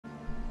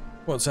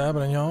What's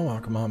happening, y'all?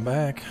 Welcome on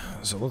back.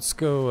 So let's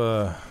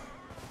go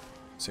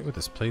see what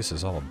this place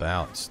is all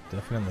about. It's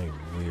definitely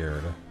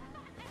weird.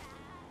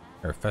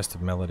 Or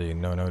festive melody.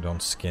 No,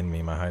 don't skin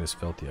me. My hide is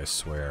filthy, I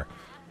swear.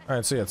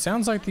 Alright, so yeah, it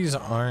sounds like these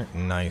aren't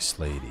nice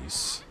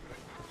ladies.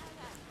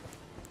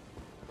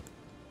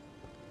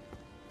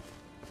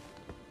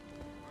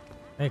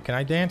 Hey, can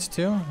I dance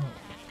too?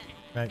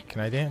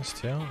 Can I dance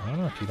too? I don't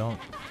know if you don't.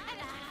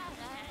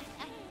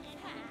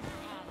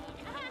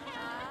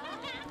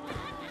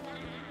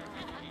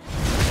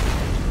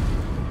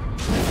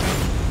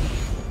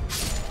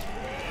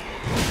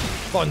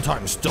 Fun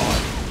time's done.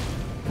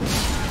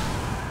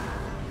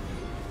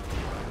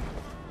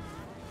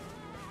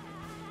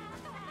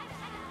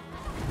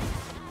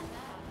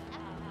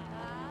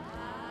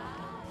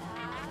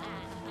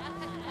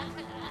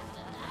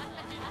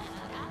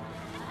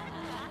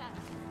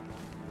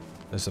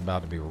 This is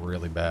about to be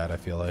really bad, I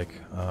feel like.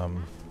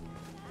 I'm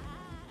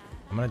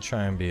gonna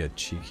try and be a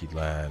cheeky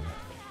lad.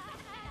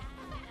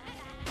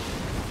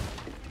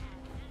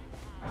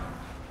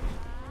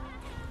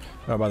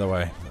 Oh, by the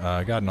way,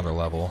 I got another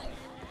level.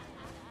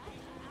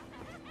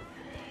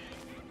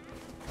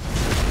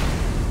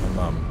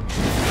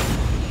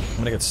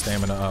 I'm gonna get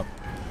stamina up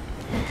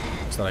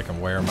so that I can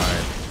wear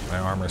my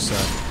armor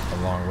set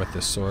along with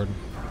this sword.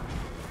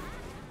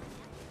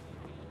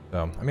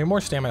 So, I mean, more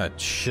stamina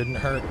shouldn't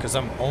hurt because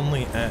I'm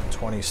only at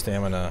 20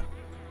 stamina.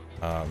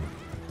 I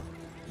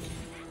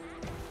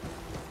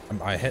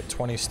hit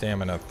 20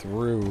 stamina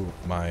through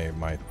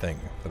my thing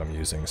that I'm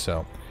using,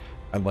 so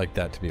I'd like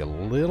that to be a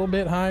little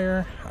bit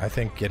higher. I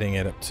think getting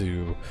it up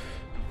to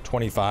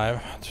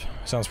 25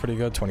 sounds pretty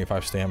good.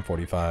 25 stam,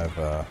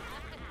 45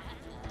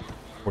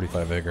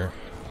 vigor.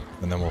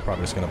 And then we're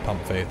probably just gonna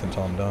pump faith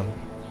until I'm done.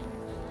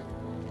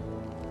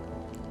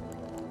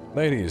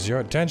 Ladies, your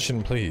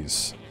attention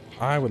please.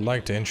 I would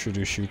like to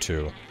introduce you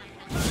to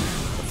the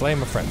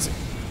Flame of Frenzy.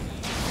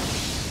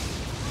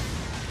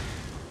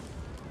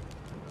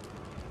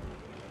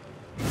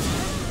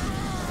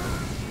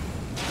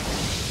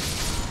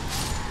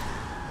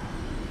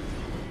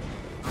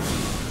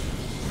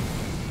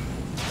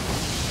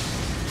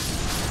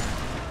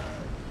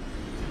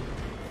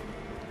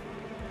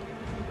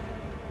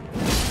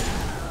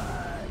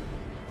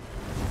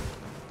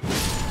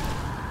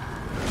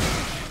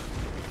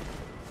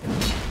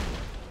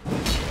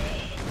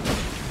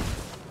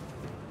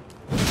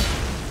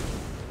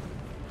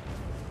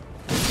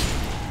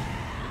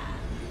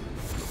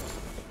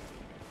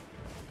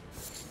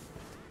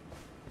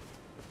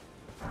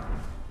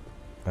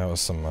 That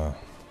was some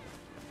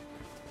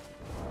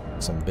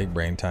big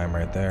brain time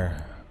right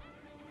there.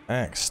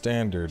 Axe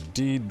standard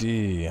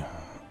DD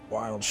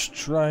wild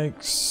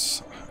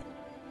strikes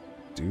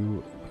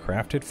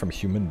crafted from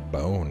human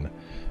bone,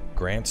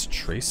 grants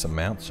trace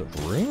amounts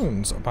of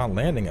runes upon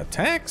landing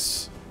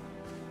attacks.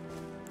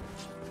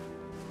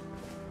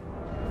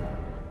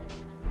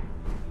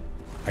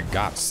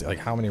 Like,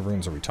 how many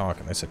runes are we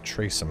talking? I said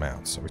trace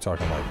amounts. Are we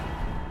talking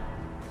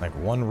like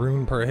 1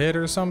 rune per hit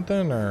or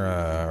something,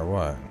 or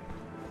what?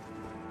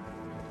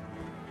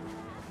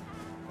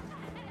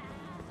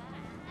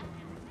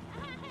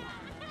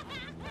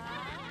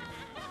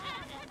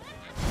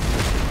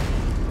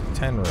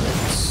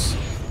 Runes.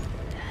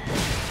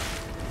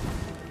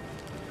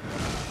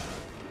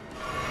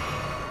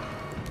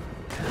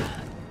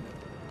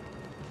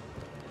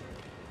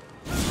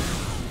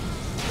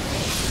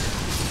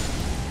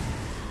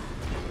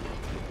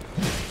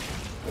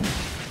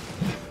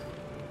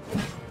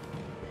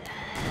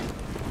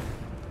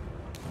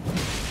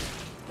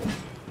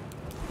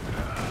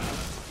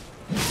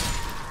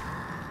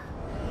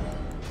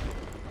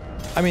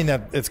 I mean,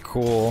 that it's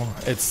cool.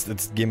 It's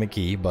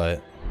gimmicky,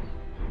 but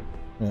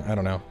I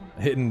don't know.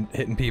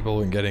 Hitting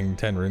people and getting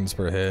 10 runes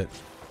per hit.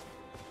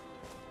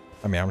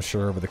 I mean, I'm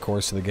sure over the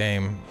course of the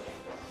game.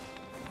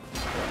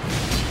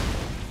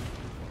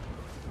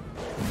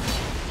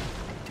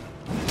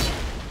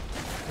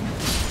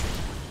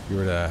 If you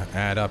were to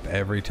add up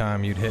every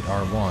time you'd hit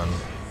R1,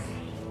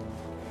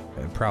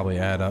 it'd probably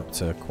add up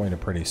to quite a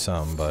pretty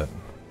sum, but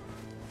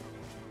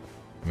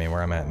I mean,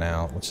 where I'm at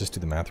now, let's just do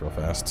the math real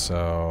fast.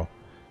 So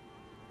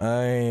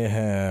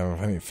I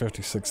need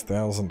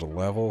 56,000 to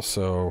level,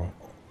 so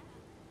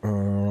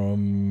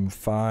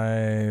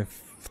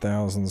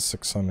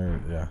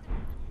 5,600, yeah.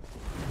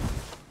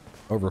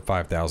 Over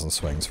 5,000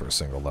 swings for a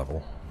single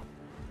level.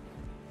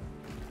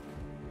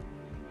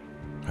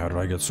 How did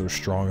I get so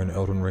strong in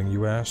Elden Ring,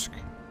 you ask?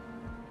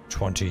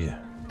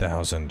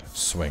 20,000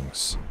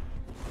 swings.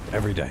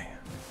 Every day.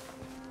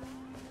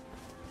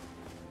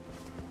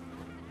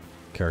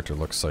 Character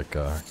looks like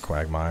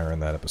Quagmire in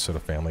that episode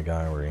of Family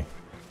Guy where he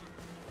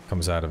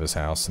comes out of his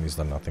house and he's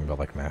done nothing but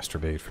like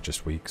masturbate for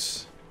just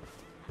weeks.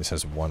 This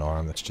has one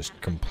arm that's just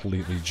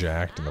completely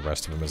jacked and the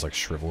rest of him is like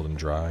shriveled and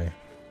dry.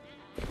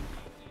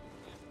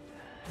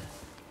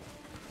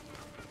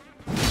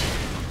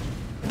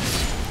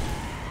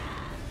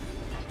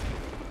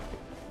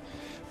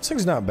 This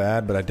thing's not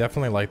bad, but I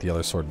definitely like the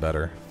other sword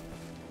better.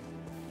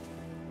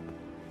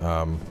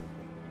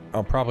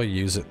 I'll probably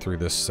use it through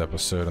this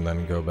episode and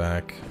then go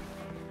back.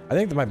 I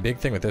think that my big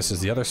thing with this is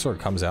the other sword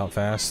comes out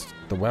fast.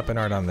 The weapon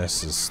art on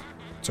this is...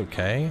 it's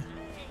okay.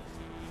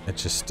 It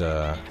just,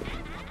 it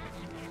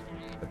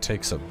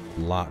takes a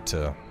lot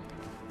to...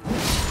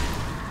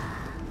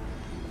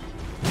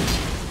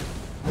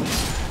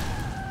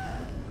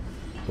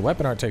 The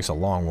weapon art takes a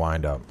long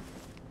wind up.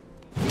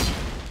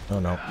 Oh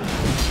no.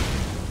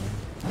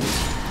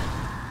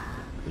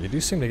 You do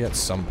seem to get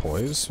some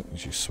poise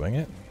as you swing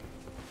it.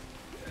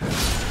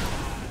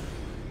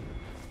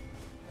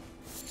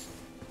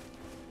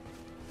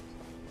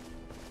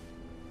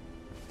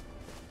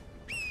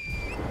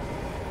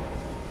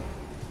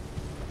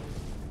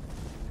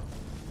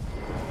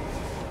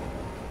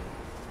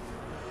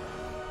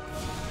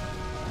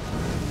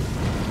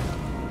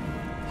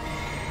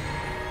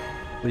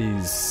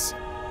 Please.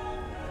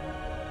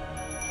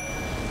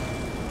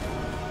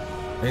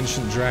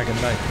 Ancient Dragon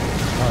Knight.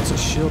 Oh, it's a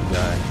shield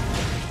guy.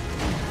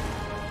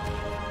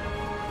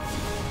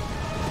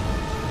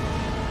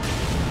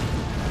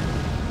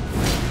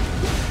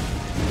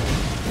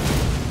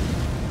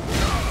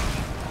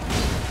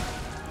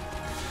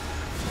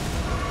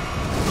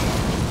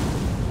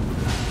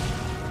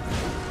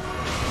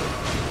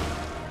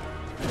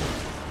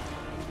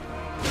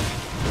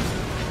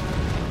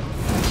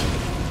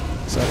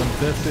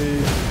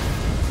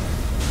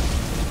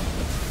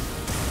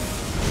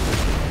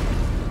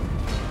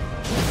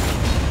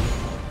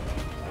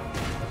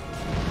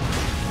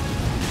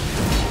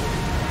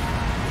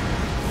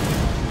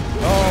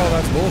 Oh,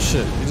 that's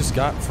bullshit. You just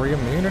got free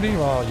immunity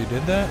while you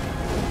did that?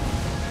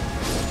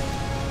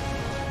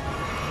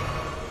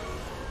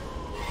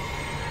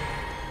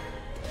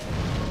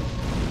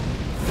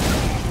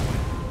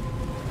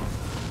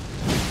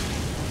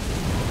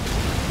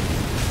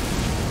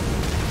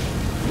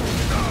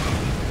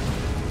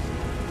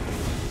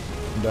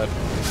 Dead.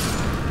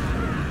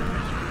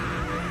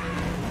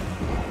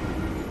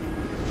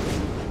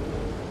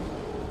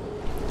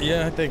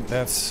 Yeah, I think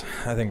that's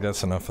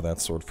enough of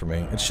that sword for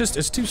me.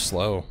 It's too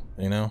slow,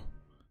 you know?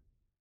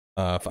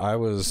 If I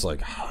was like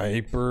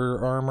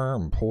hyper armor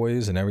and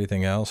poise and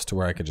everything else to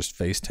where I could just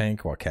face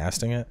tank while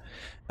casting it.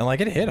 And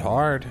like it hit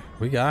hard.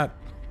 We got,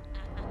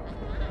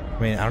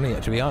 I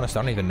mean, to be honest,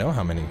 I don't even know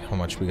how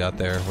much we got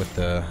there with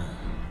the,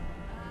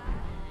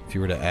 if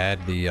you were to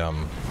add the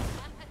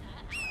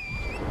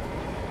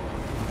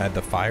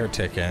fire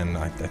tick in,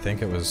 I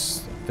think it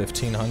was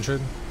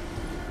 1500.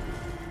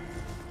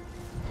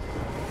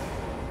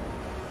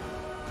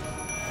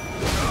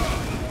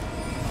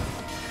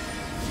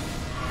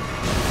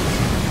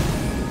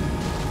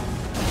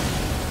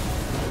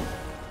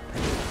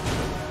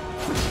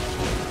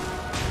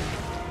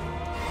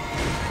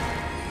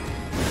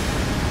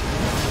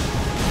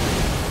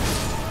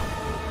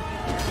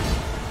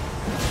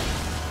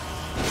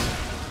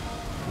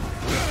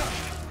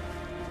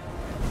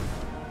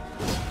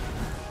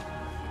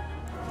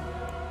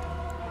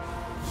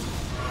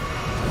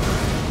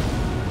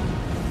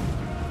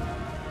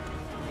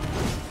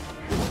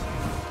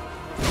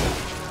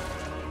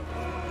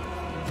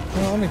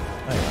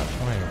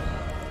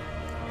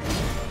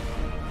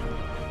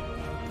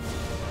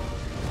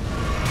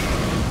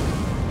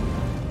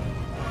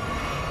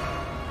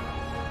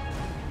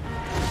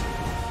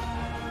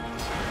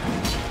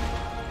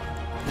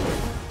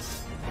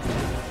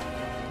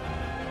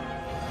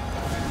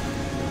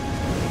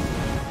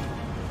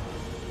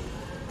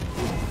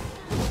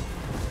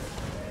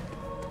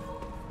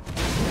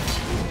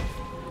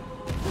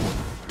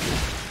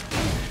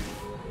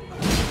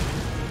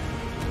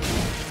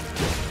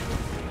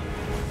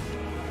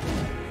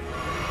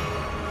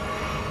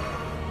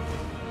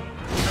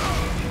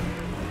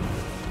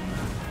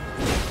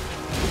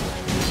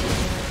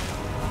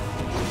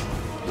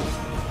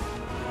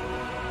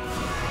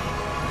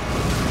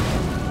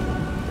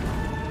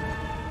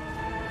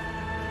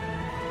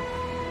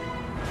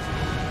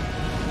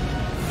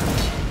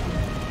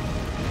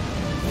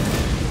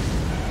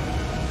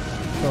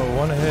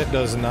 One hit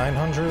does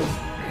 900,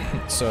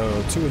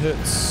 so 2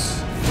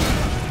 hits.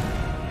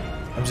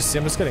 I'm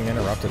just getting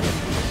interrupted.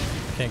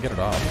 I can't get it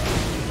off.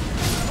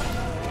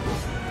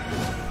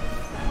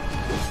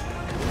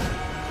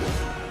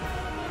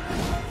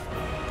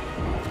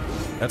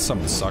 That's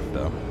something that sucked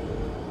though.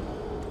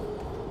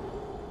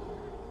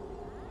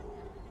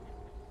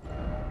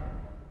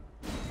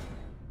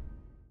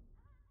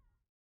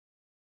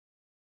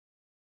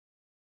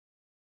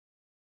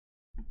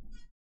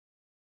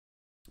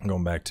 I'm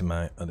going back to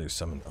my other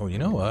summon. Oh, you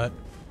know what?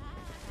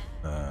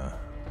 Hang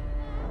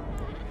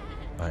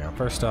on.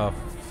 First off,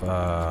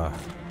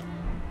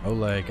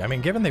 Oleg. I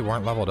mean, given they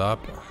weren't leveled up,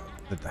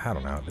 I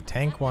don't know. The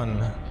tank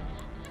one,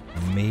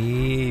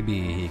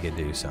 maybe he could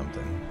do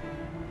something.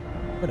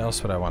 What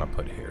else would I want to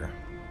put here?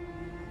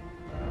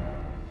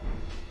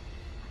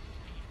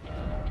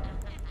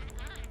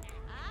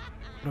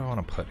 What do I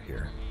want to put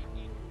here?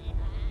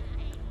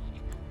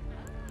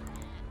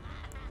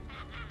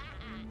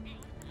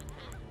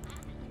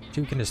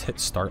 You can just hit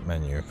start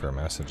menu for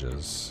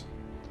messages.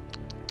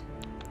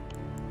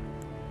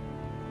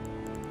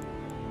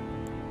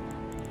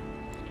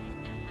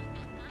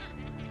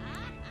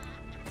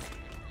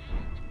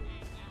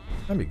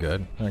 That'd be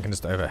good. I can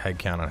just have a head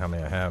count on how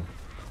many I have.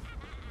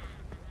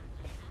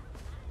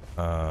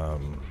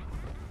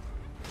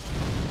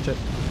 Shit.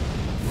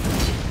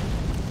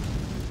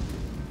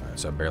 Alright,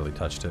 so I barely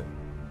touched it.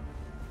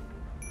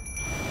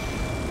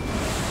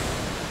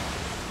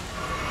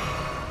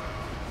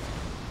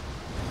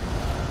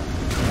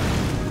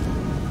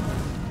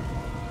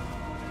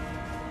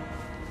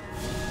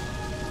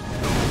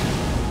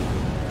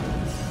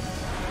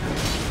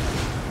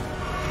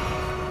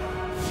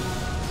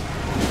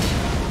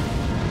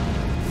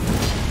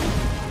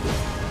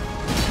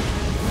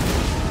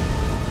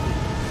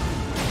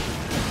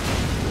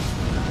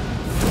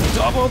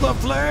 Double the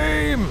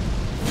flame!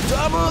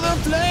 Double the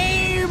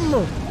flame!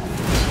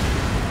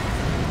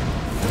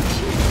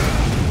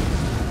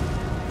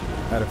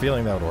 I had a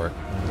feeling that would work.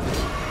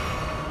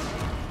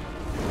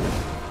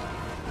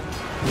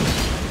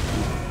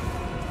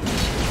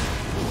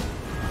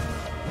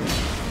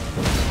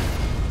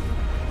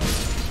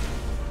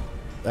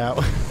 That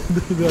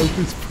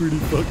was pretty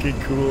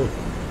fucking cool.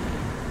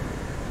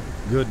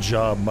 Good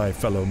job, my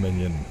fellow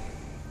minion.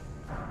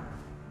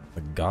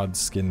 The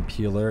Godskin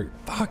Peeler.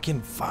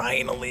 Fucking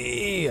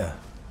finally!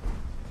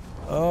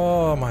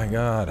 Oh my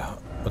god.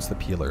 What's the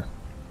peeler?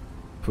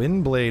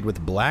 Twin blade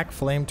with Black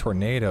Flame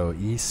Tornado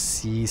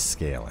EC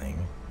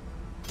scaling.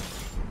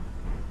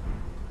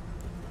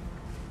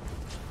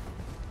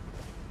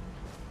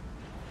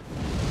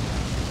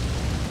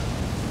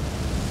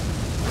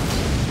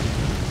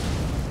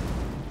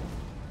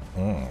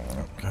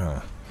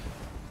 Kinda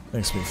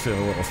makes me feel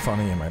a little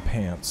funny in my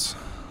pants.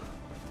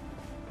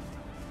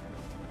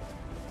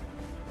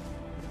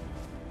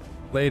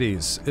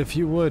 Ladies, if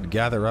you would,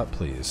 gather up,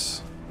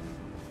 please.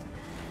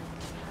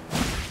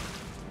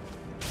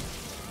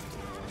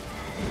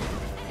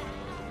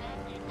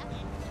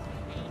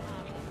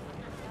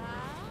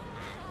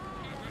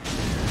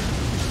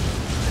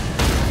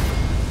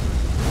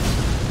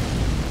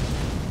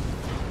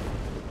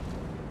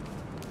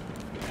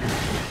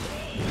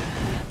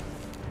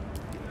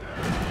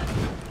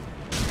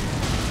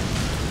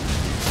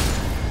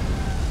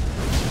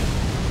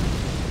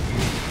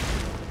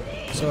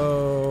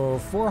 So,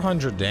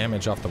 400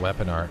 damage off the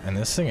weapon art, and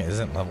this thing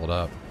isn't leveled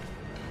up.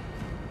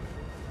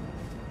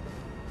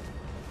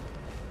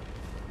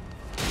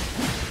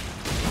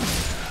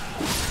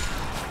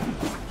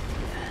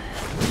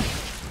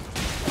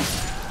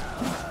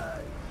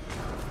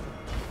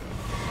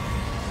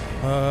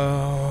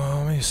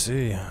 Let me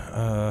see.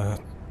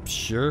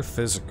 Pure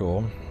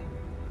physical.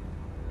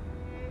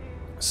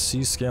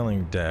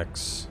 C-scaling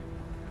dex.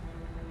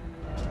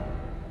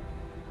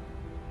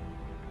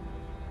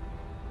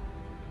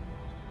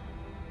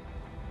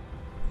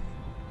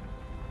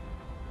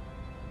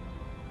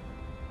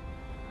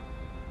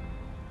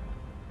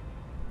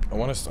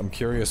 I'm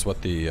curious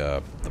what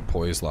the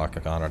poise lock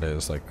on it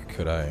is. Like,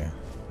 could I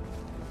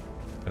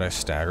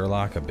stagger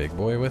lock a big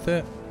boy with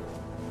it?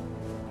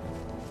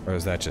 Or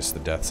is that just the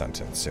death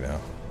sentence, you know?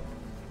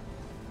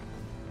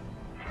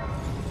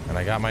 And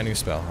I got my new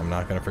spell. I'm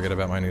not gonna forget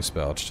about my new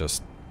spell. It's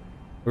just,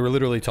 we were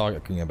literally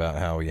talking about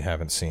how we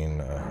haven't seen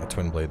a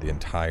twin blade the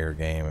entire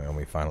game, and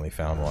we finally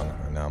found one.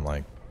 And now I'm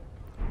like,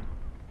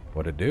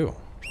 what'd it do?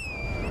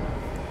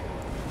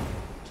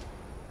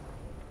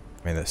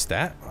 I mean, the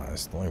stat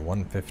is only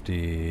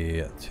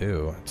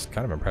 152. It's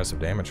kind of impressive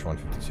damage for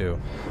 152.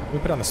 Let me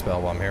put on the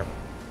spell while I'm here.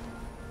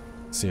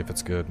 See if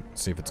it's good.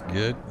 See if it's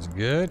good. Is it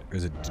good? Or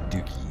is it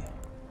dookie?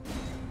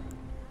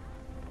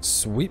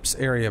 Sweeps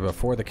area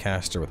before the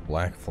caster with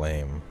black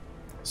flame.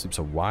 Sweeps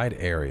a wide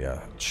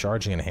area.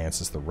 Charging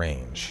enhances the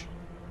range.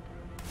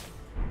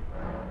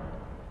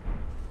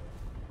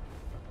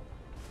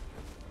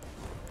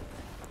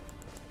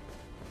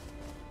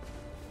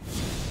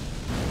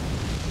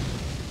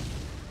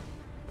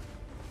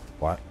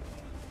 What?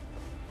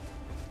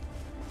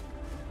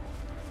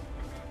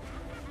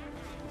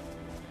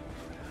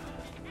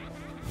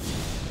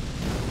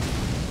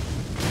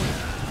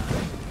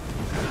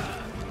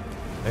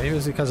 Maybe it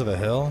was because of the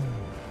hill?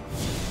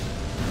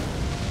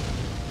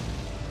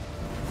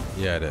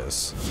 Yeah, it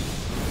is.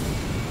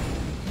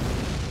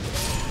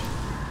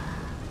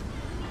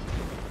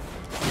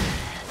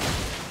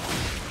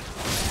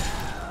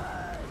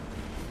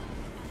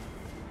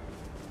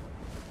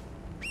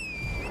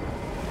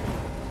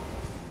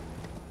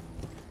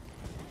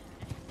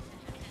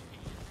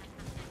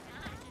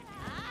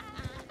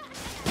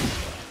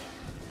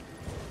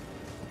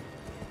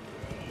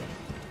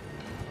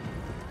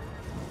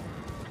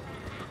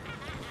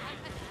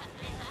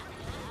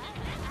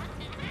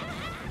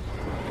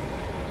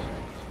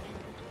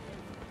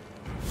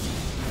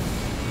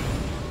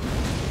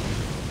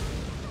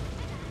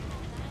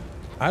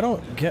 I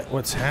don't get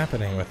what's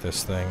happening with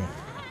this thing.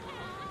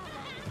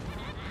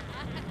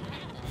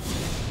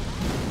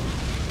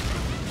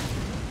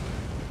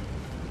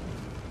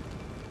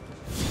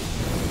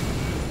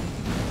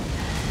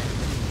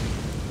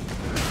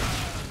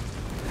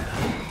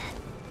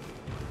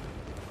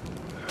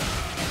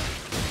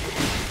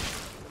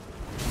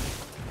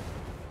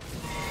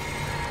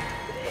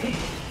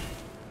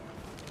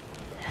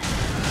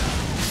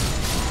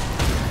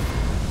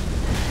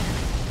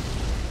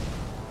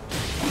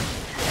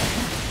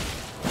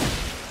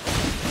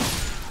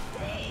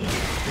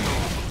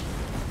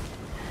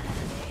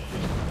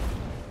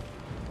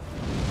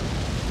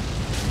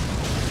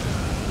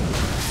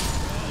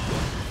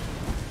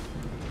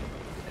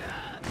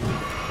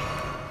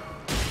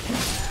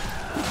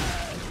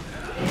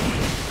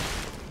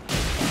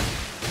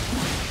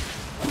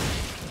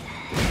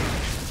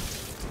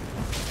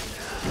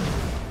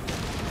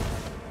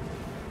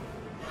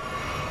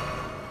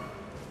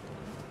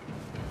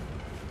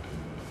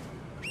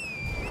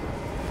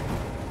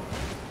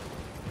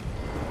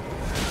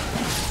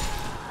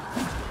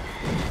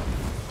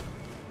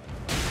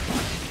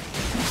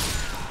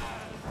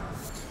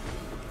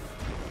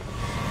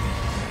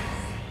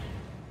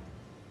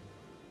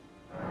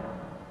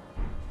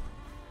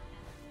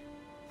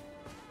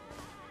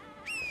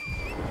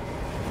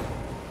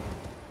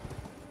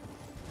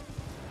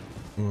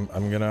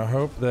 I'm gonna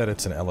hope that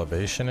it's an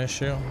elevation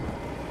issue.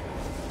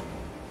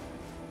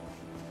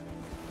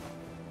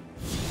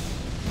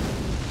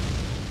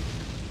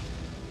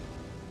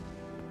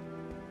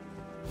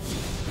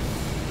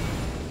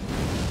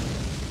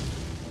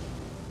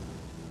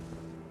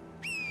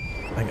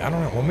 Like, I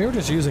don't know, when we were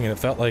just using it, it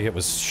felt like it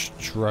was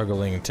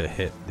struggling to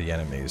hit the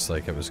enemies,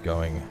 like it was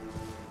going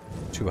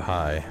too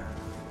high.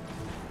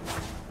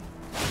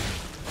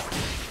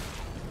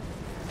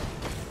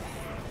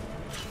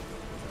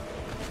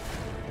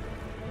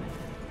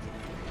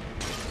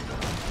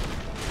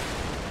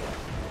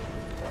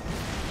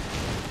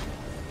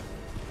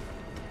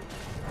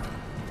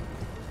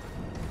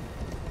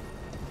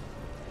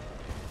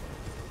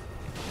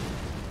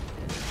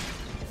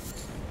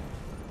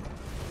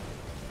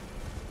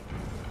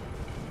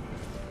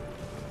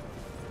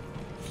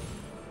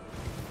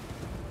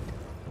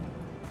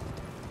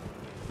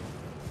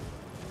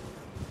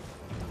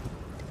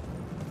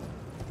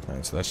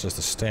 So that's just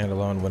a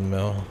standalone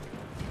windmill.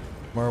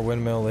 More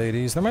windmill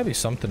ladies. There might be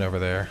something over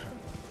there.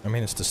 I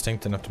mean, it's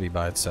distinct enough to be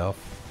by itself.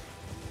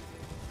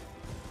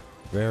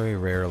 Very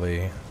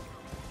rarely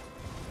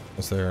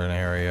is there an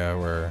area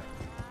where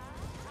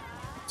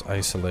it's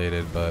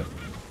isolated, but...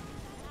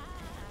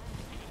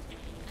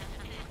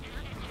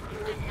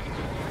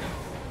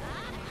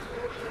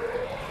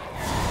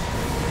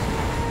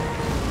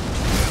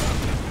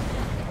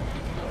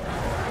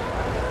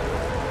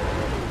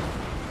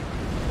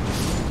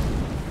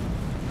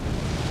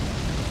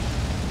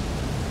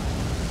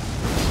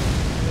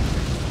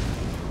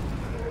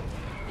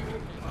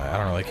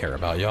 care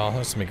about y'all.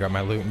 Let's let me grab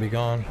my loot and be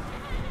gone.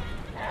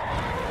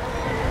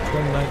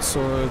 Twin knight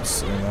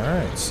swords, and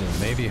alright, so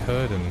maybe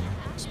hood and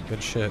some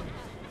good shit.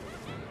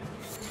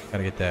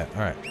 Gotta get that.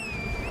 Alright.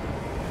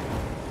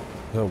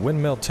 The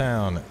Windmill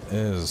Town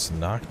is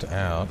knocked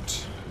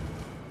out.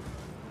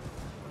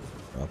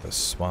 About this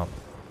swamp.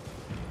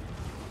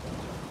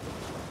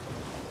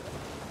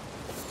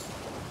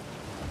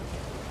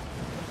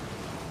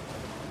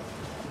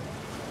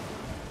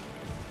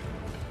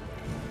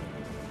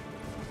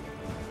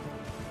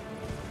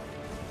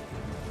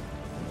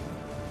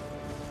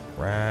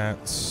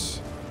 Rats.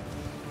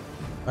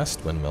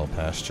 West Windmill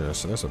pasture,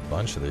 so there's a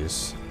bunch of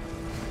these.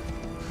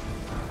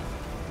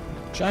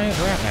 Giant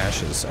rat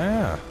ashes.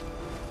 Ah.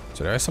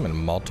 So did I summon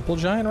multiple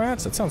giant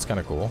rats? That sounds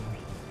kind of cool.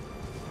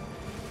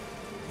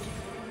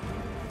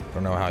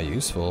 Don't know how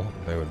useful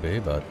they would be,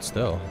 but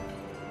still.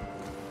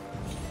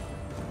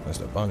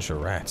 There's a bunch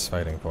of rats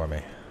fighting for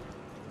me.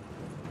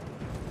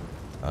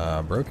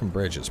 Broken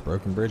bridges.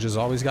 Broken bridges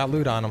always got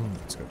loot on them.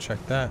 Let's go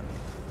check that.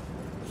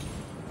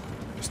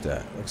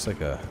 That looks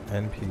like a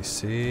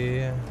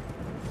NPC.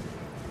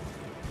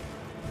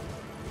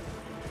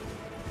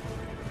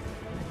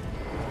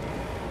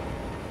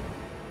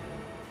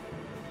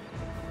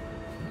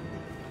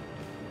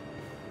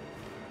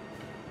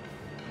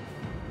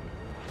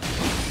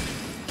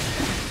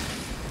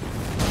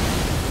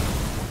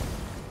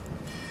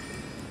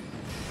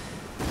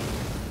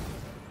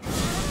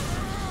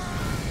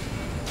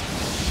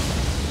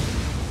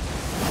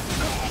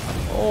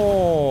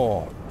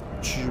 Oh,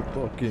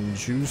 fucking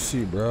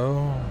juicy,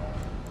 bro.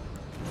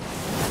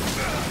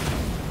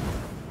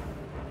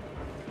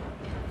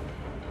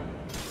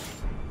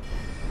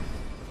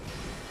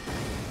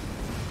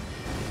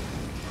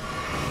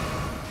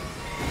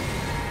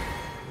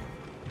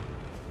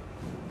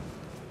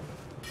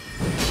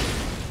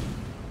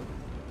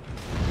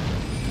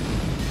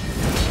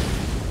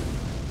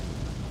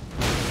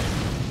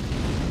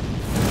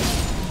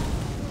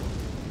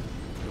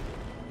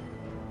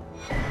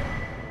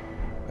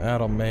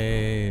 Battle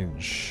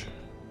mage.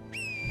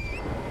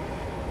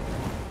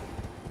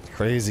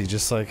 Crazy,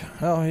 just like,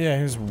 oh yeah,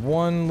 here's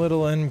one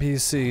little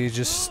NPC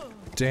just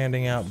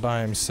standing out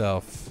by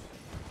himself.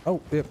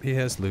 Oh, yep, he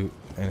has loot.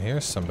 And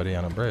here's somebody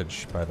on a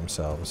bridge by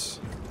themselves.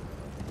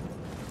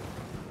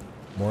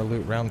 More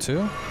loot round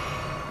two.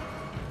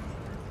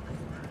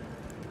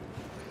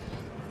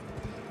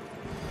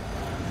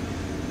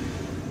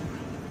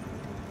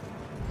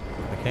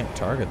 I can't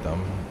target them.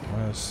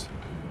 Where's...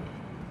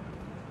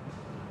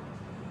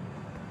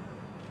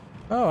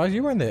 Oh,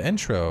 you were in the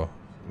intro.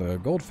 The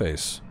gold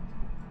face.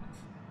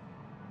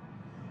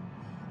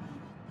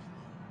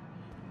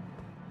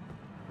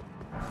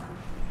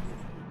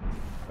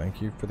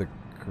 Thank you for the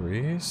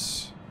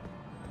grease.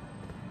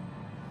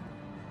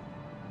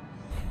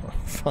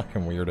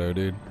 Fucking weirdo,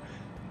 dude.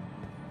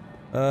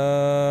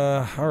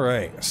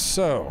 Alright,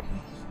 so.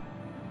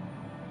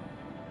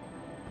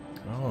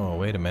 Oh,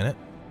 wait a minute.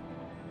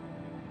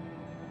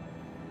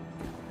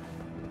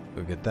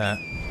 Go get that.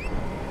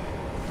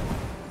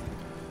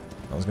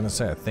 I was gonna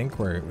say, I think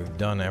we've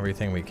done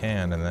everything we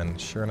can, and then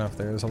sure enough,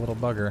 there's a little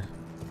bugger.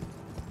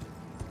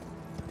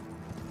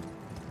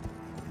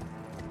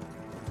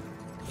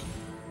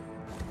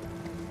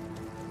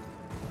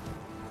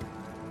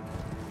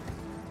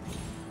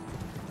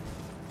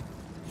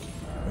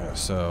 Yeah,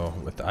 so,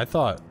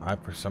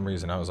 for some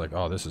reason, I was like,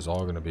 oh, this is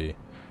all gonna be...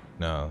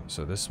 No,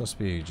 so this must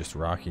be just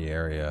rocky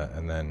area,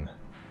 and then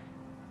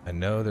I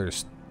know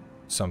there's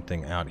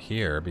something out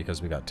here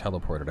because we got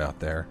teleported out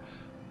there.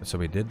 So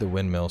we did the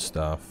windmill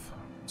stuff.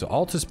 So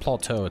Altus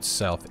Plateau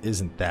itself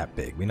isn't that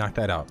big. We knocked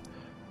that out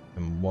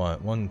in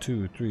one,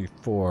 two, three,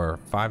 4,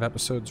 5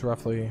 episodes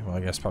roughly. Well, I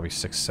guess probably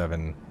 6,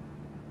 7,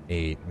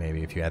 8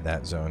 maybe if you add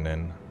that zone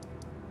in.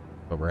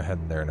 But we're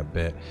heading there in a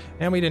bit.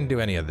 And we didn't do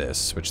any of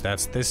this, which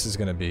this is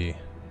going to be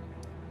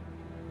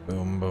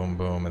boom, boom,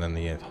 boom, and then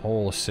the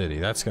whole city.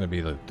 That's going to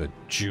be the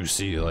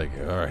juicy, like,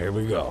 alright, here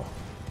we go.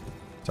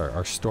 Sorry,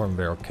 our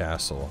Stormvale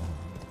Castle.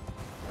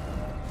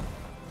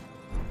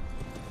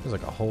 There's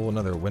like a whole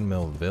another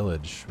windmill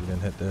village. We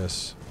didn't hit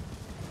this.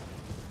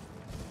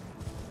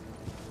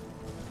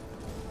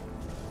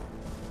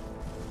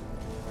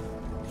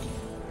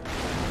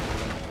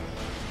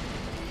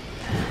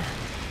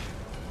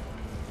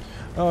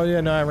 Oh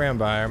yeah, no, I ran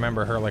by. I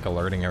remember her like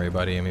alerting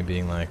everybody and me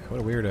being like, what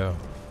a weirdo.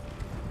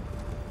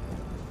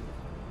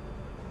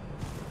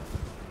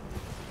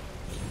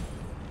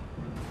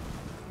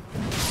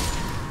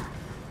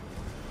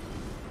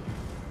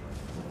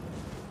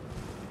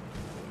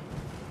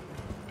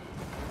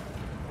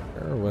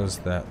 Where was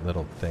that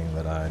little thing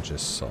that I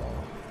just saw?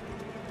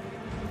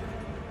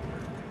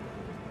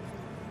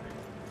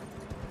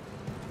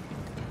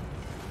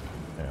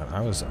 Yeah,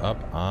 I was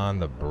up on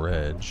the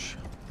bridge.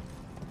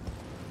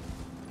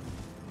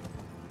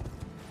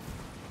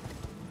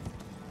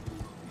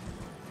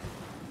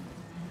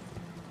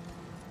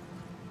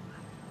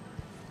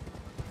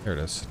 Here it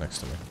is, next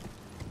to me.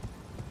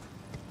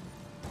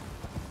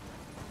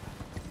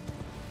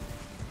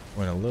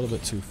 Went a little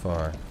bit too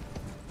far.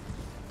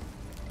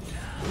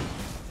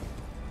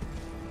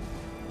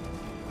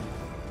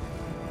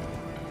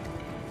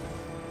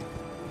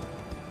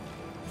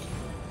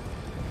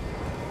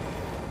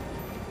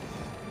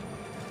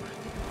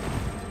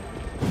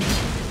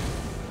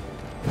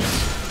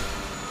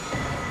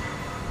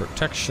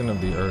 Protection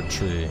of the Erd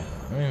Tree.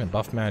 I mean,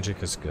 buff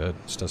magic is good.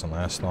 It just doesn't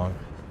last long.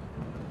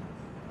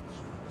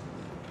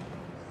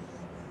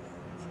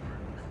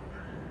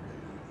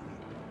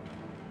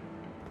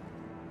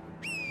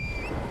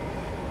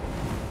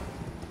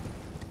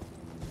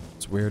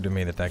 Weird to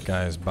me that that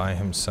guy is by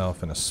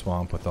himself in a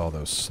swamp with all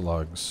those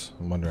slugs.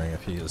 I'm wondering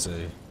if he is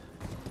a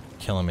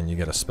kill him and you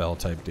get a spell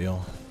type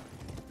deal.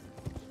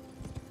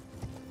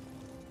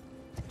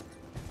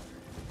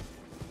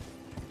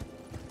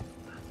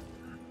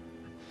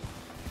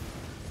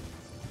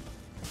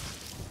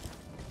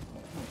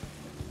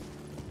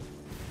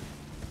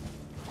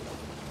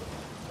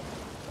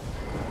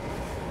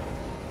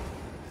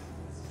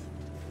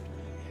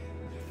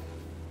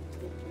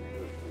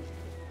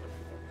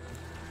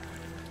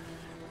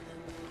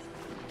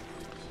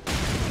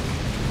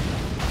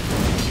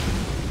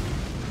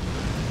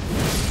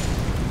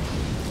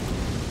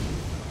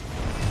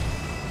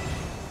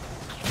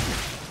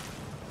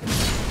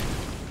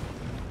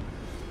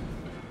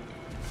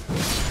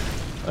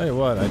 Tell you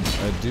what, I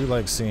do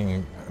like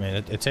seeing, I mean,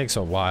 it takes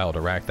a while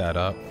to rack that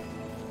up,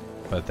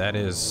 but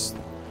that's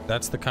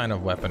the kind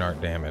of weapon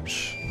art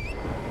damage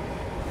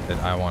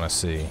that I want to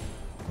see,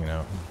 you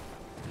know?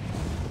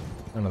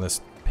 None of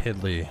this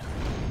piddly,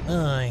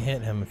 oh, I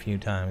hit him a few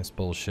times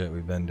bullshit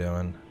we've been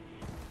doing.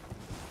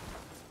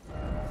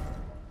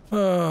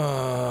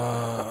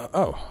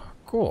 Oh,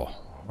 cool.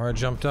 Where I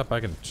jumped up, I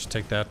could just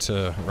take that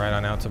to right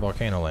on out to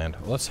Volcano Land.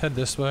 Let's head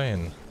this way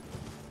and...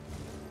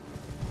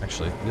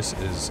 Actually, this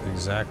is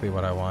exactly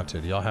what I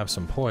wanted. Y'all have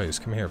some poise.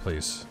 Come here,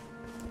 please.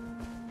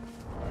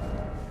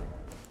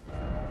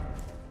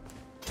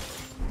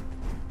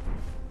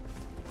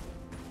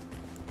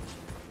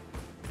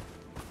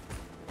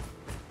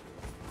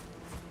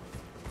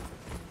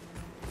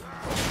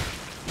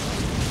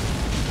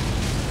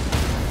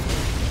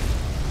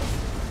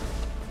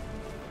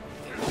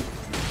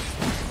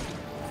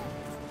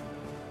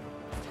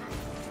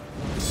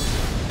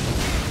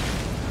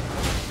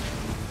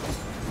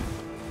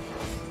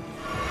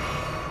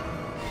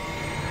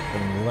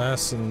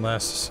 Less and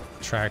less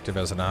attractive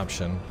as an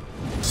option.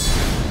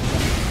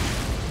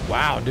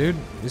 Wow, dude,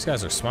 these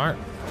guys are smart.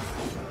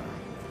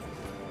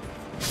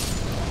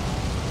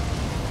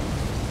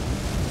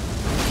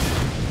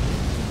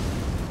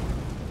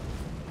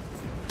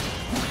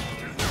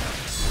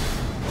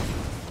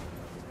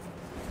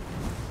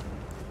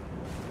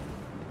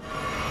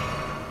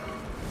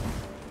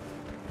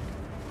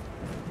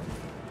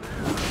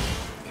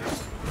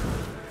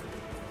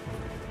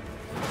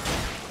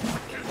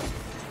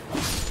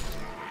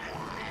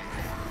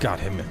 Got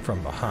him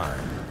from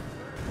behind.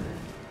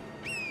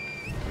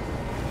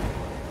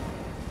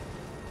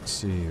 Let's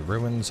see,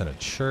 ruins and a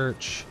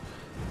church.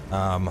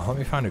 Let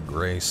me find a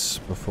grace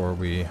before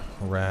we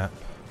wrap.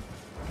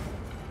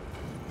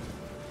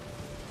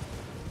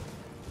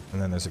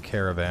 And then there's a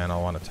caravan.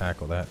 I'll want to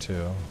tackle that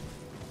too.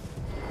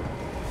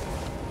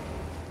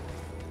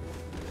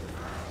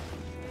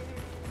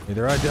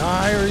 Either I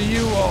die or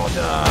you all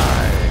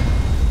die.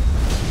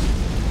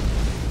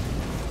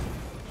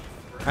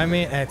 I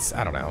mean, I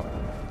don't know.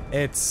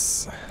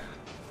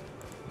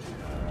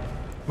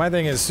 My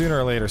thing is, sooner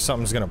or later,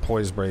 something's gonna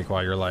poise break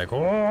while you're like,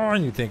 oh,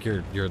 and you think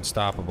you're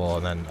unstoppable,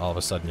 and then all of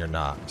a sudden you're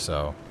not.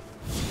 So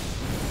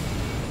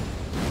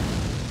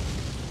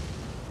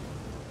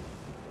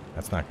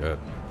that's not good.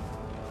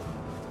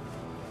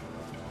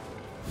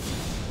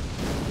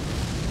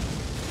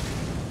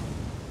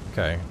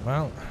 Okay,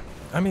 well,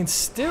 I mean,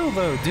 still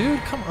though, dude,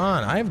 come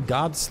on. I have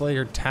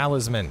Godslayer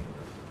Talisman.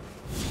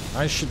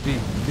 I should be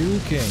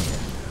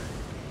nuking.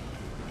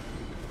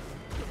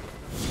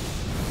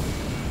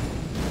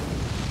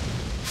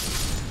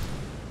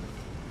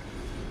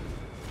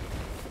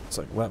 It's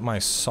like, let my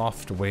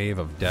soft wave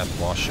of death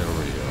wash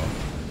over you.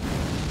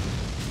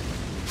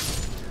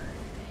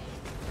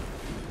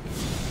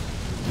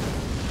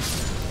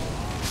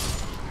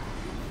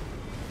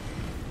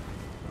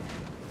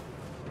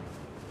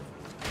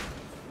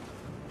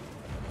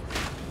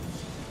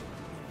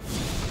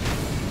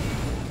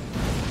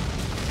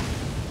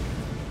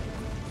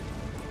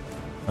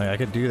 Like, I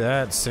could do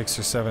that 6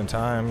 or 7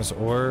 times,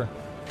 or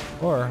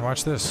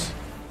watch this.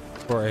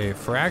 For a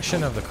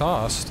fraction of the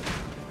cost.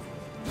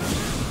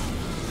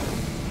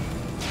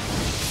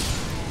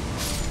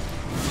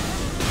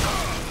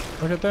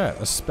 Look at that,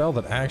 a spell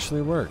that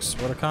actually works.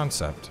 What a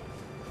concept.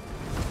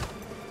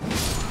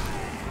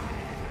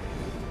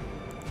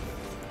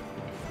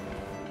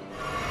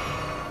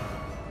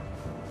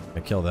 I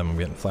kill them, I'm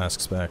getting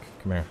flasks back.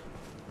 Come here.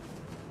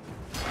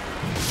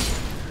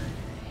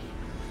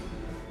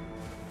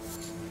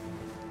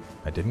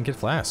 I didn't get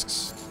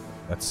flasks.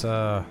 That's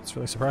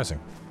really surprising.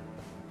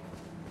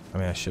 I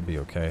mean, I should be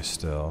okay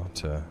still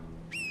to...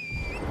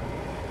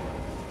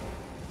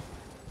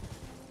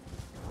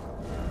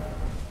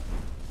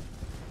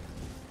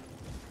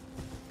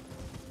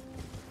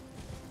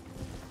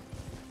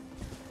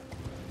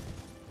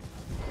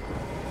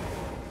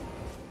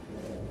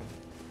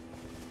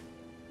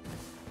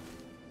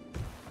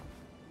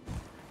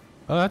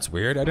 Oh, that's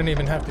weird. I didn't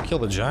even have to kill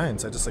the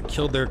giants. I just like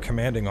killed their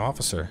commanding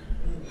officer.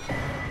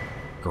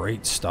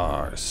 Great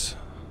stars.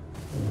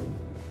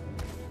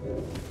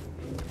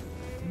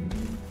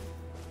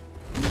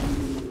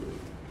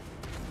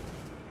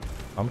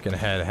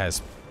 Pumpkinhead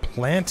has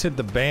planted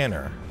the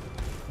banner.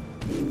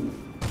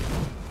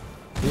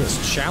 He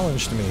has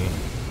challenged me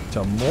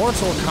to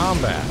mortal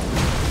combat.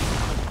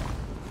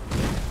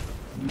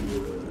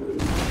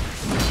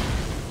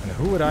 And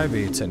who would I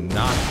be to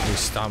not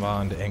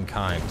respond in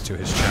kind to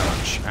his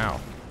challenge? Ow.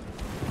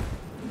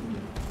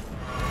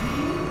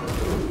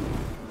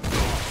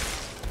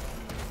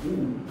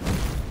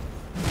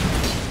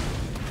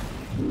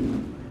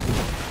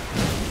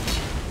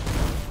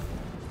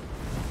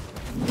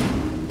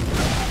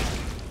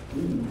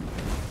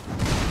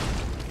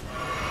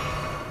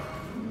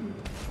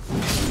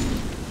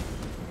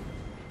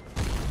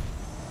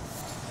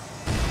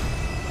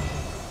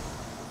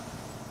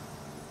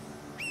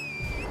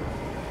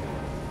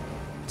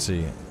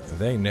 See,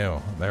 they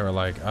knew. They were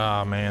like,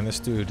 ah, man,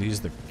 this dude,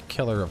 he's the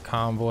killer of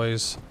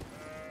convoys.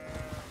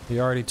 He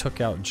already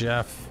took out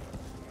Jeff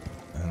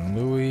and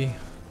Louis.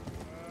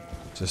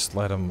 Just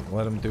let him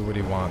do what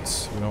he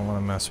wants. We don't want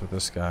to mess with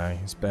this guy.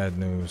 He's bad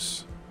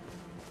news.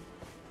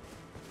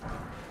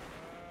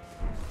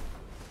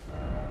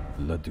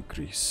 La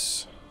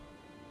Ducris.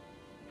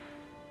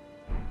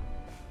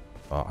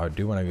 Oh, I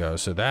do want to go.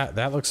 So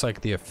that looks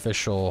like the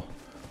official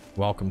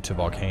welcome to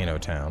Volcano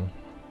Town.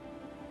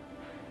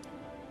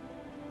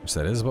 Which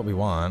that is what we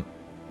want.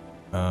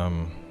 Did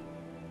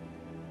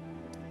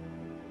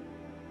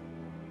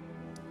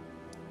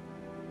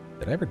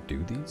I ever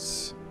do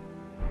these?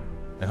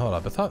 Hey, hold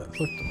up, I thought it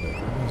looked...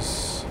 It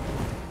was...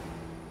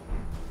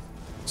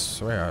 I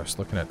swear I was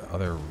looking at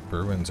other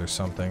ruins or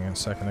something a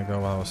second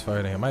ago while I was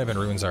fighting. It might have been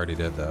ruins I already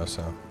did though,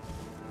 so...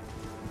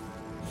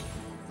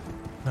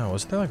 No,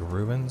 wasn't there like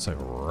ruins like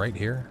right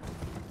here?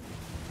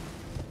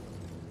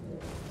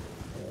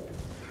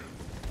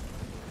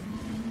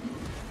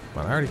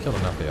 Come on, I already killed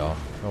enough of y'all.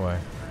 Go away.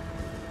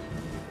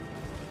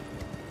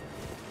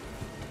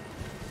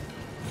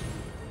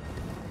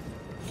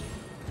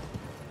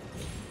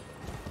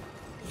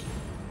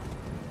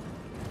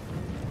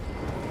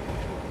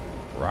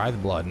 Ride the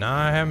blood.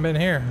 Nah, I haven't been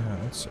here.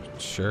 That's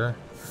sure.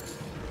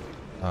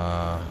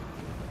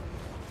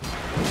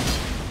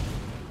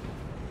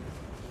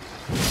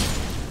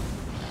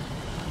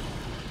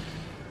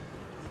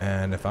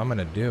 And if I'm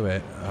gonna do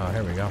it, oh,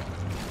 here we go.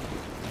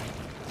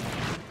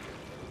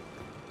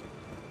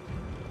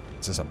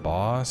 Is this a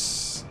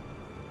boss?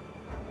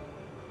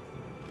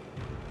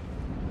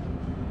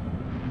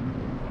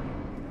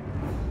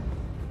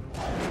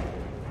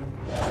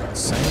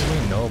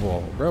 Sanguine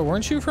Noble. Bro,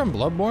 weren't you from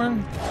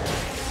Bloodborne?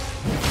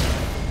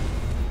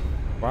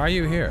 Why are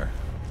you here?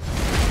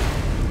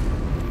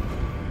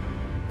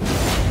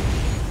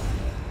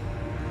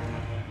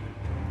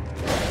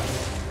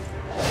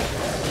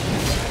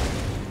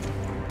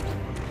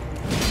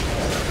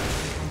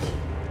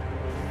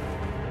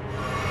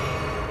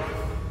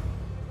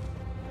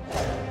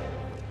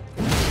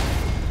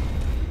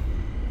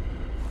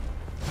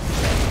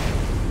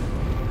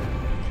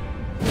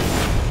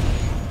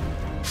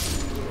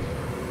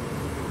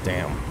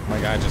 Damn, my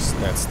guy just,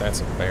 that's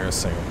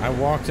embarrassing. I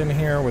walked in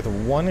here with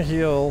one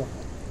heal,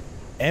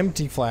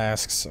 empty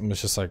flasks. I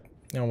was just like,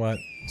 you know what?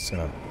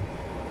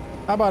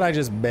 How about I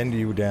just bend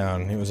you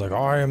down? He was like,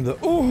 I am the,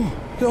 oh,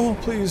 no,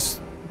 please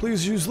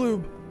use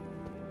lube.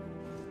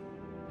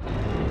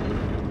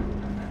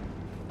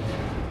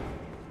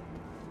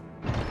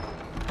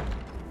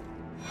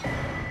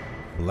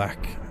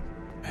 Black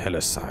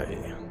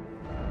Helisai.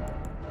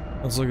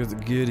 Let's look at the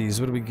goodies.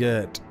 What do we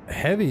get?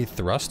 Heavy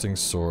thrusting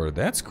sword.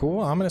 That's cool.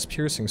 Ominous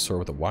piercing sword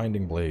with a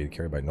winding blade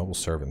carried by noble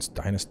servants.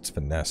 Dynast's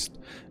finesse.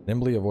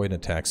 Nimbly avoid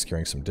attacks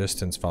carrying some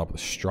distance. Followed with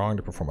strong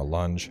to perform a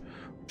lunge.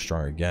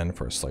 Strong again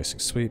for a slicing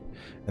sweep.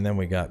 And then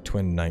we got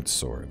twin knight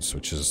swords,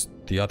 which is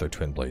the other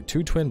twin blade.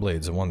 2 twin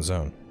blades in one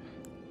zone.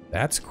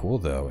 That's cool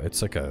though.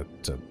 It's like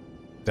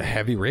the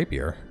heavy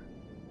rapier.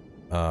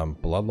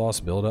 Blood loss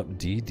buildup.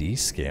 DD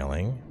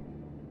scaling.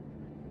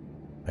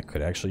 I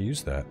could actually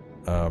use that.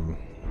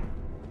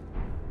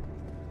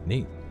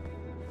 Neat.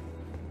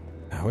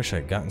 I wish I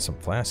had gotten some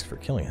flasks for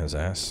killing his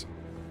ass.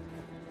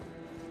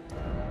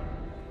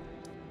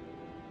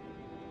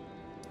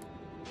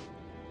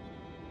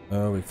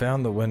 Oh, we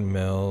found the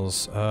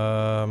windmills.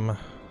 I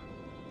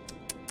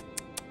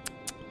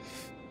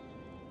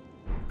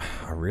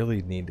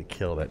really need to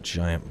kill that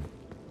giant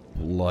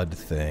blood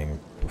thing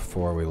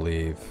before we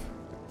leave.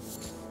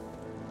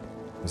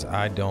 Because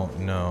I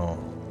don't know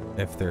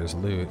if there's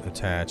loot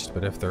attached,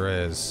 but if there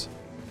is,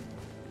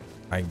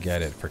 I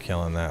get it for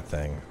killing that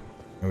thing.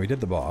 And we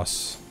did the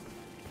boss.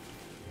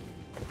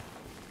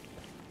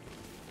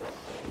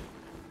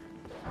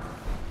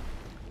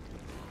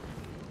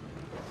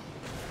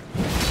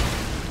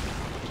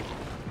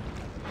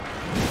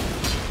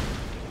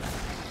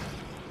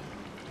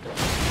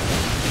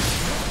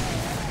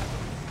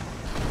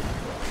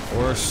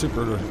 Or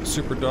super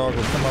dog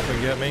will come up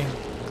and get me.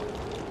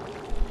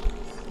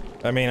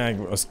 I mean, I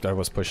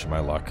was pushing my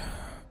luck.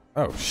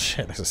 Oh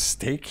shit, there's a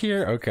stake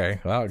here? Okay,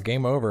 well,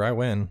 game over, I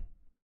win.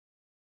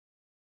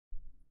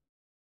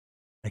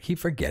 I keep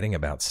forgetting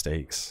about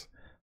stakes.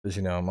 Because,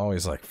 you know, I'm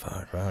always like,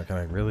 fuck, wow, can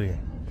I really...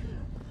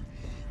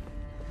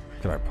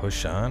 Can I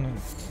push on?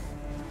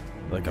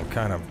 Like, I'm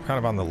kind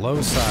of on the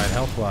low side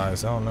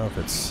health-wise. I don't know if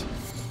it's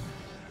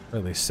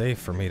really safe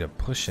for me to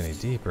push any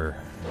deeper,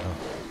 you know?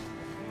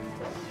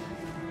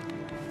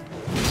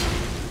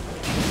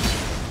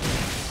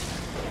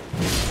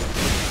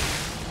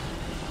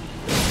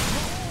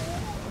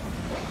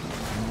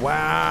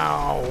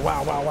 Wow,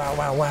 wow, wow, wow,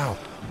 wow, wow.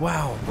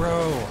 Wow,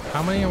 bro.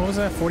 How many, what was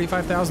that?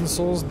 45,000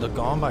 souls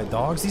gone by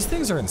dogs? These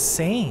things are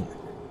insane.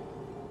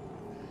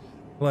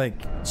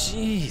 Like,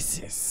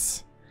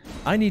 Jesus.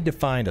 I need to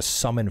find a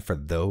summon for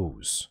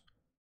those.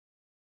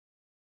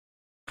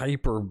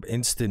 Hyper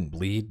instant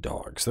bleed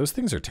dogs. Those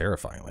things are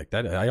terrifying. Like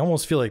that, I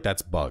almost feel like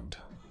that's bugged.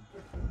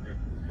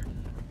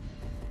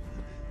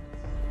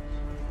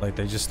 Like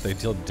they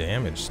deal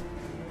damage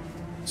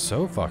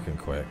so fucking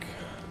quick.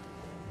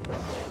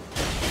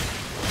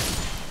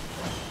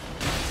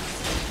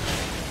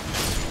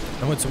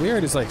 And what's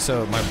weird is like,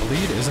 so my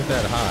bleed isn't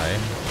that high.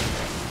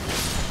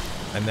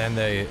 And then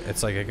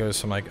it's like, it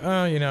goes from like,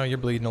 oh, you know, you're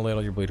bleeding a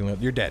little,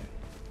 you're dead.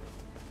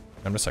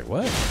 I'm just like,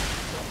 what?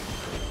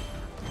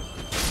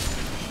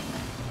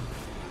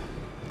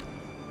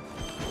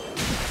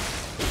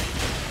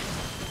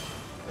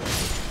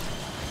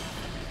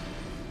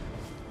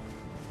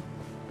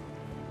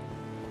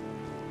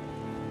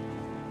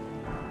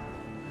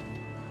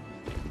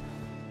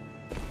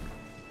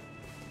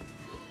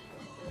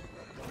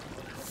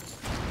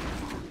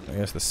 I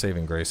guess the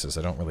saving grace is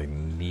I don't really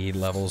need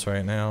levels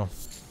right now.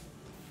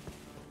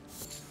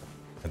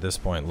 At this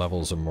point,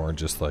 levels are more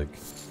just like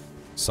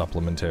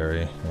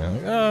supplementary. You know,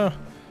 like, oh,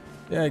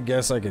 yeah, I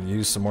guess I could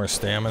use some more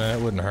stamina,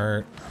 it wouldn't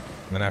hurt.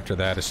 And then after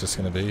that, it's just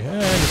gonna be,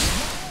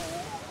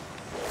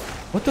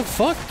 what the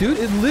fuck, dude?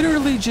 It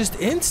literally just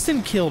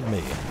instant killed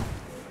me.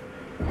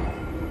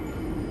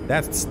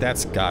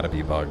 That's gotta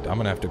be bugged. I'm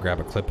gonna have to grab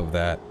a clip of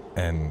that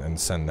and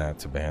send that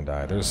to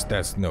Bandai.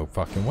 That's no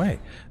fucking way.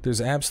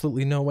 There's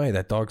absolutely no way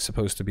that dog's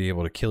supposed to be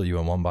able to kill you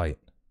in one bite.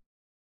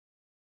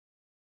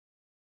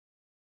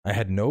 I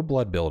had no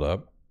blood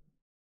buildup.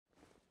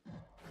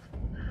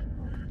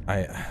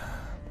 That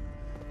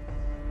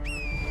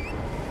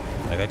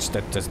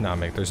does not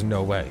make, there's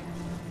no way.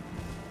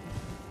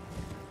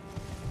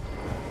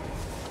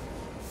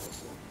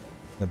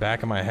 In the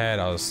back of my head,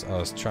 I was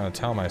trying to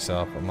tell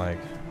myself, I'm like,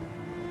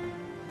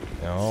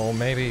 you know,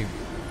 maybe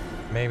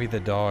the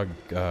dog,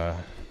 you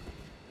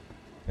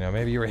know,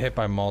 maybe you were hit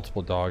by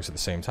multiple dogs at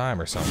the same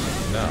time or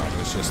something. No,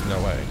 there's just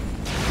no way.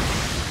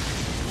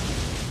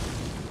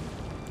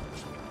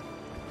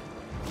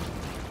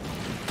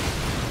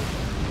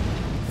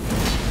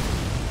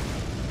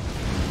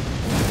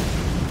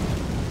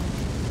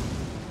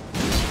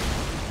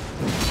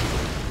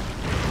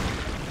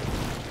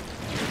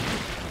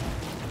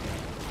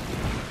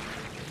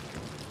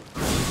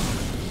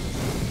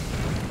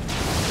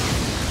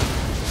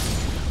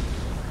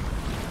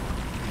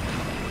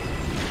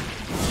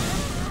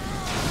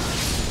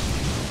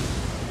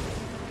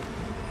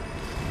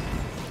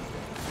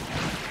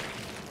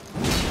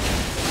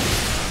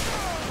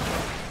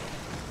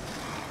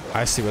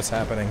 I see what's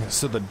happening.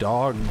 So the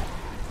dog...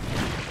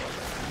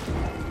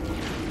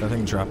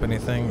 Nothing drop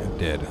anything? It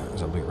did.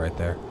 There's a loot right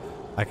there.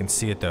 I can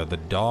see it though. The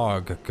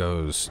dog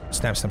goes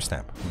snap, snap,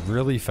 snap.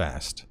 Really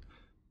fast.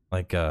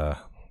 Like one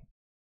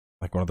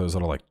of those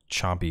little like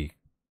chompy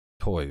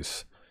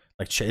toys.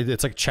 Like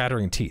it's like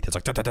chattering teeth. It's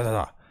like da da da da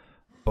da.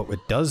 But it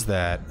does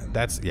that.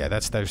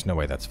 There's no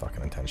way that's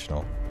fucking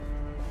intentional.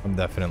 I'm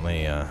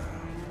definitely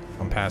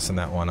I'm passing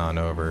that one on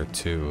over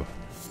to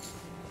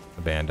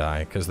the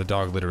Bandai because the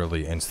dog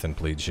literally instant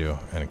bleeds you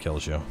and it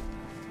kills you.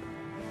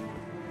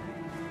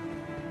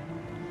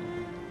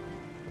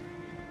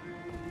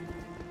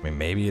 I mean,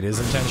 maybe it is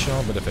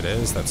intentional, but if it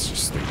is, that's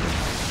just stupid.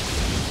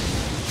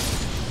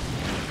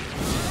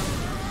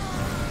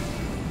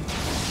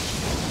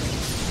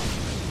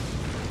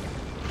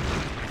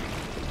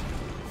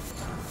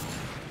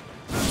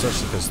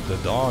 Especially because the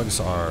dogs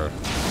are...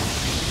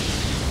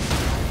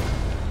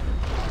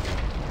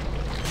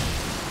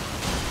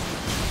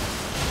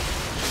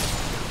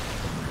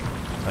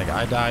 Like,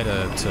 I die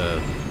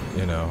to,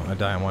 you know, I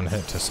die in one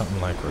hit to something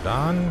like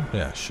Rodan?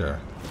 Yeah, sure.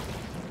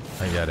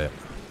 I get it.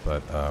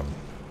 But,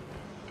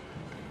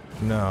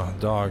 no,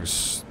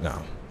 dogs,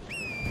 no.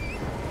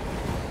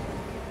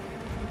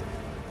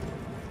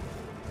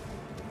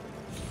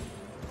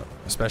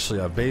 Especially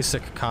a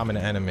basic common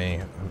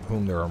enemy,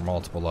 whom there are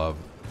multiple of,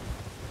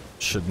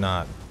 should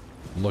not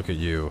look at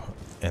you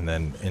and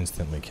then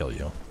instantly kill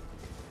you.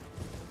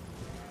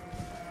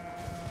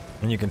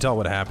 And you can tell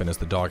what happened is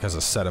the dog has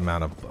a set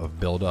amount of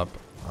build-up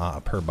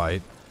per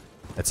bite.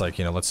 It's like,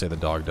 you know, let's say the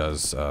dog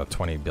does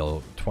 20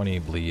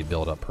 bleed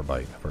build-up per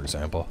bite, for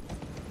example.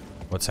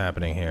 What's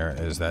happening here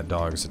is that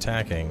dog's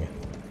attacking,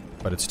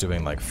 but it's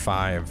doing like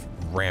 5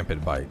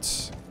 rampant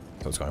bites.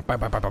 So it's going bite,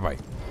 bite, bite, bite, bite,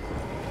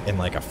 in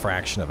like a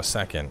fraction of a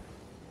second,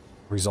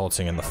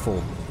 resulting in the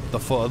full,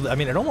 I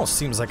mean, it almost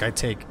seems like I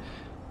take,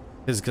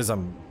 because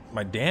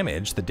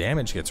the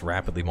damage gets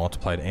rapidly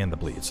multiplied and the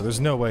bleed. So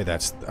there's no way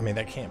that's, I mean,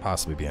 that can't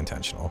possibly be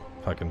intentional.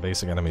 Fucking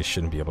basic enemies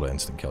shouldn't be able to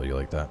instant kill you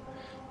like that.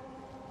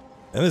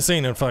 And this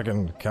ain't a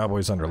fucking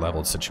Cowboy's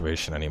underleveled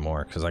situation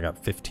anymore, because I got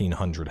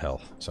 1500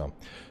 health, so.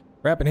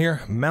 Wrapping here,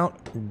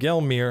 Mount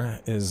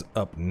Gelmir is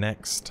up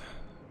next.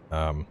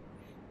 Yeah,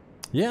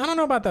 I don't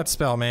know about that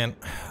spell, man.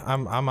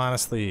 I'm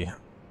honestly,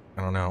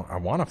 I don't know. I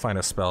want to find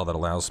a spell that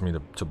allows me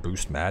to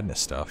boost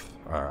madness stuff.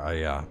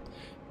 A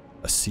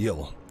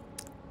seal.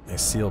 A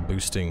seal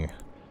boosting.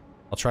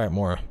 I'll try it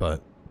more,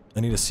 but I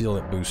need a seal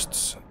that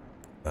boosts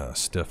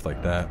stuff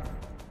like that.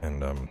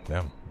 And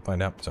yeah,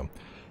 find out. So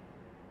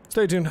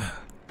stay tuned.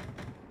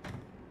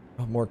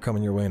 More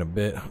coming your way in a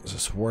bit. Is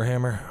this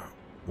Warhammer?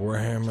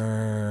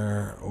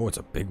 Warhammer. Oh, it's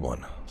a big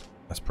one.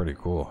 That's pretty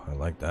cool. I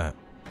like that.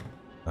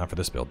 Not for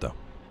this build though.